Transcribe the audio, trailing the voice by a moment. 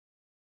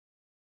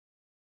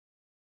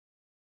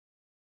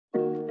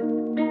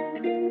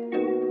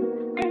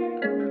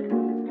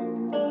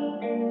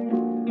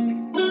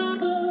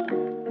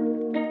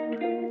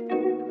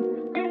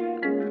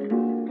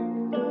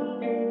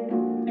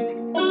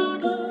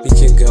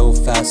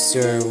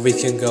faster, we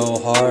can go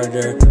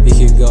harder, we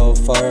can go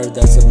far,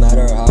 doesn't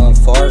matter how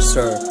far,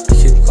 sir.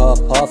 We can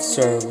call off,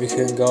 sir, we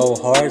can go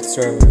hard,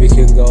 sir, we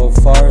can go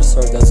far,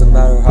 sir, doesn't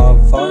matter how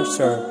far,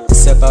 sir.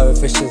 It's about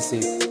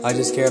efficiency, I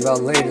just care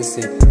about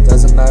latency,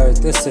 doesn't matter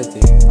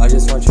ethnicity, I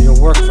just want you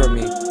to work for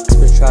me. She's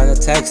been trying to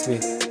text me,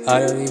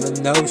 I don't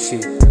even know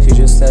she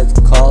just said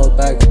call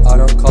back, I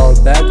don't call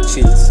back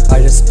cheats.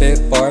 I just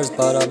spit bars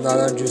but I'm not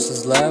on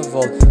Juice's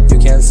level. You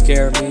can't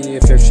scare me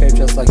if you're shaped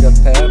just like a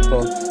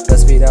pebble.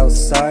 Let's meet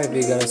outside,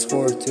 we got a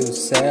score to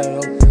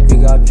settle.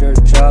 You got your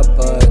job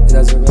but it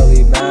doesn't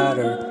really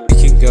matter.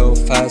 We can go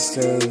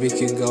faster, we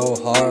can go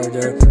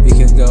harder, we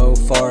can go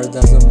far,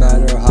 doesn't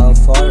matter how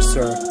far,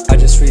 sir. I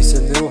just reached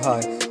a new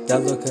high,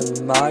 that look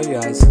in my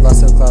eyes,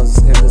 lots of clouds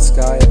in the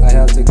sky, I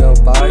have to go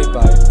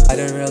bye-bye. I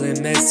didn't really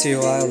miss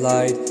you, I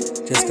lied,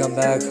 just come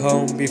back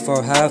home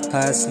before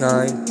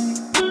 9:30.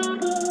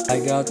 I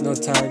got no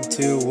time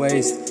to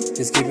waste,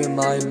 just give me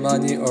my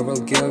money or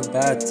we'll give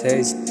bad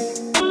taste.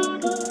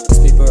 These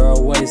people are a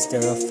waste,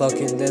 they're a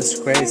fucking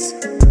disgrace.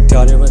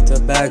 Got it with the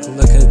bag,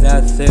 look at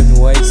that thin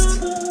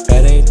waist.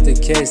 That ain't the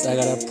case, I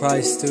got a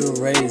price to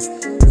raise.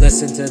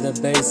 Listen to the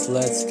bass,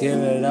 let's give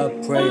it up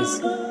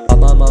praise.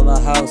 I'm on my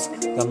house,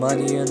 got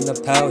money in the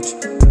pouch.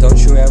 Don't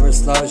you ever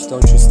slouch,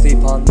 don't you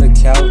sleep on the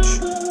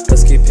couch.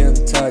 Let's keep in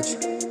touch,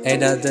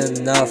 ain't that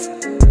enough?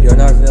 You're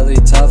not really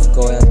tough,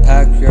 go and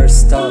pack your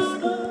stuff.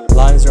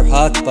 Lines are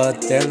hot,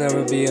 but they'll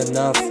never be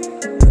enough.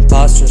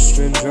 Imposter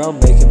syndrome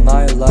making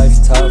my life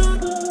tough.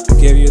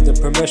 Give you the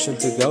permission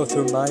to go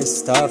through my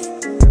stuff.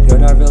 You're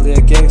not really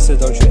a gangster,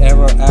 don't you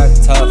ever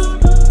act tough.